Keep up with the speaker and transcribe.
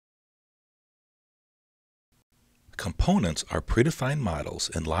Components are predefined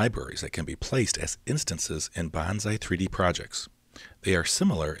models in libraries that can be placed as instances in bonzai3d projects. They are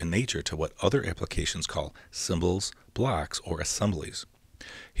similar in nature to what other applications call symbols, blocks, or assemblies.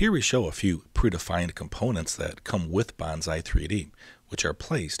 Here we show a few predefined components that come with bonzai3d, which are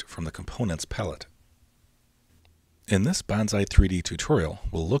placed from the components palette. In this bonzai3d tutorial,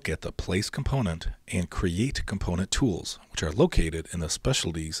 we'll look at the Place component and Create component tools, which are located in the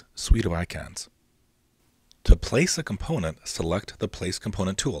Specialties suite of icons. To place a component, select the Place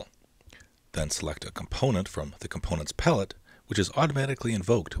component tool. Then select a component from the Components palette, which is automatically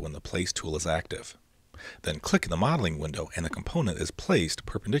invoked when the Place tool is active. Then click in the modeling window and the component is placed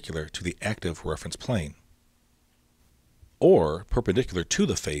perpendicular to the active reference plane, or perpendicular to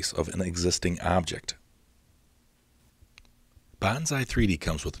the face of an existing object. bonzai3d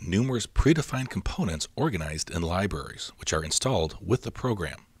comes with numerous predefined components organized in libraries, which are installed with the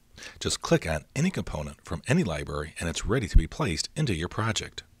program. Just click on any component from any library and it's ready to be placed into your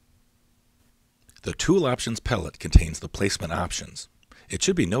project. The Tool Options palette contains the placement options. It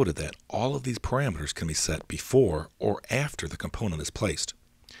should be noted that all of these parameters can be set before or after the component is placed.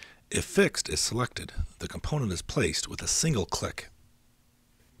 If Fixed is selected, the component is placed with a single click.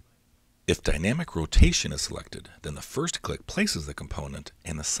 If Dynamic Rotation is selected, then the first click places the component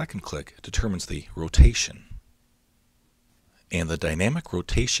and the second click determines the rotation. And the Dynamic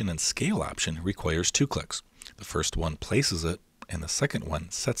Rotation and Scale option requires 2 clicks. The first one places it, and the second one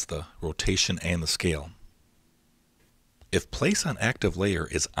sets the rotation and the scale. If Place on Active Layer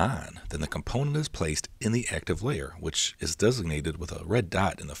is on, then the component is placed in the active layer, which is designated with a red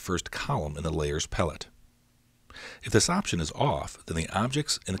dot in the first column in the Layers palette. If this option is off, then the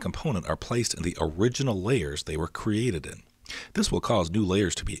objects in the component are placed in the original layers they were created in. This will cause new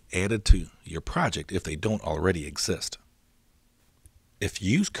layers to be added to your project if they don't already exist. If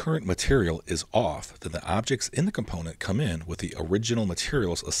Use Current Material is off, then the objects in the component come in with the original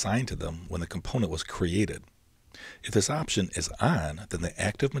materials assigned to them when the component was created. If this option is on, then the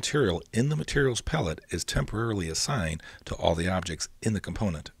active material in the Materials palette is temporarily assigned to all the objects in the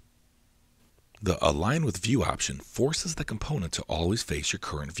component. The Align with View option forces the component to always face your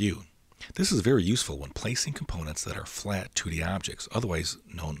current view. This is very useful when placing components that are flat 2D objects, otherwise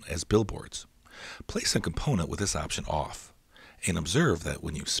known as billboards. Place a component with this option off, and observe that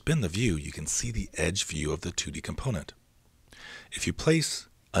when you spin the view, you can see the edge view of the 2D component. If you place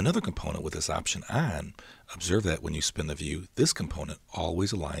another component with this option on, observe that when you spin the view, this component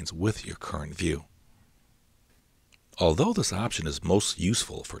always aligns with your current view. Although this option is most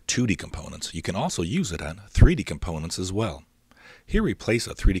useful for 2D components, you can also use it on 3D components as well. Here we place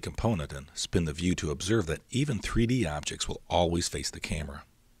a 3D component and spin the view to observe that even 3D objects will always face the camera.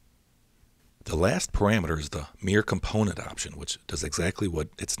 The last parameter is the Mirror Component option, which does exactly what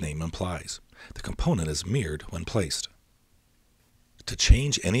its name implies. The component is mirrored when placed. To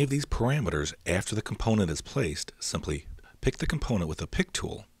change any of these parameters after the component is placed, simply pick the component with the Pick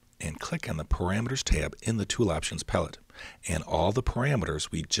tool and click on the Parameters tab in the Tool Options palette, and all the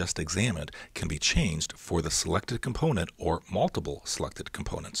parameters we just examined can be changed for the selected component or multiple selected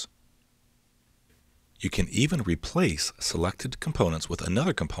components. You can even replace selected components with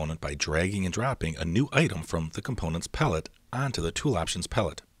another component by dragging and dropping a new item from the Components palette onto the Tool Options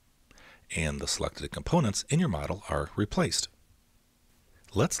palette, and the selected components in your model are replaced.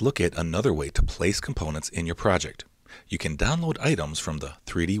 Let's look at another way to place components in your project. You can download items from the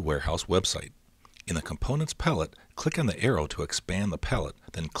 3D Warehouse website. In the Components palette, click on the arrow to expand the palette,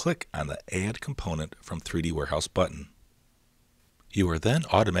 then click on the Add Component from 3D Warehouse button. You are then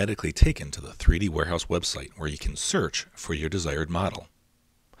automatically taken to the 3D Warehouse website where you can search for your desired model.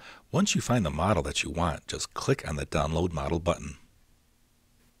 Once you find the model that you want, just click on the Download Model button.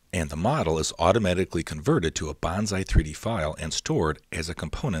 And the model is automatically converted to a bonzai3d file and stored as a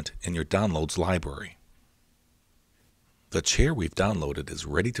component in your Downloads library. The chair we've downloaded is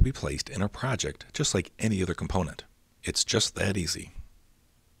ready to be placed in our project just like any other component. It's just that easy.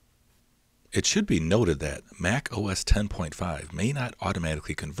 It should be noted that Mac OS 10.5 may not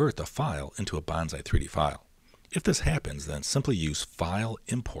automatically convert the file into a bonzai3d file. If this happens, then simply use File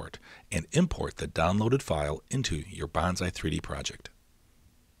Import and import the downloaded file into your bonzai3d project.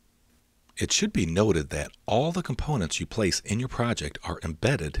 It should be noted that all the components you place in your project are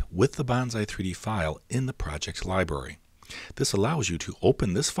embedded with the bonzai3d file in the project library. This allows you to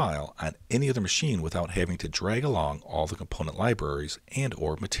open this file on any other machine without having to drag along all the component libraries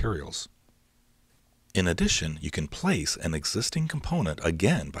and/or materials. In addition, you can place an existing component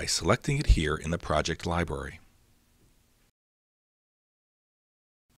again by selecting it here in the project library.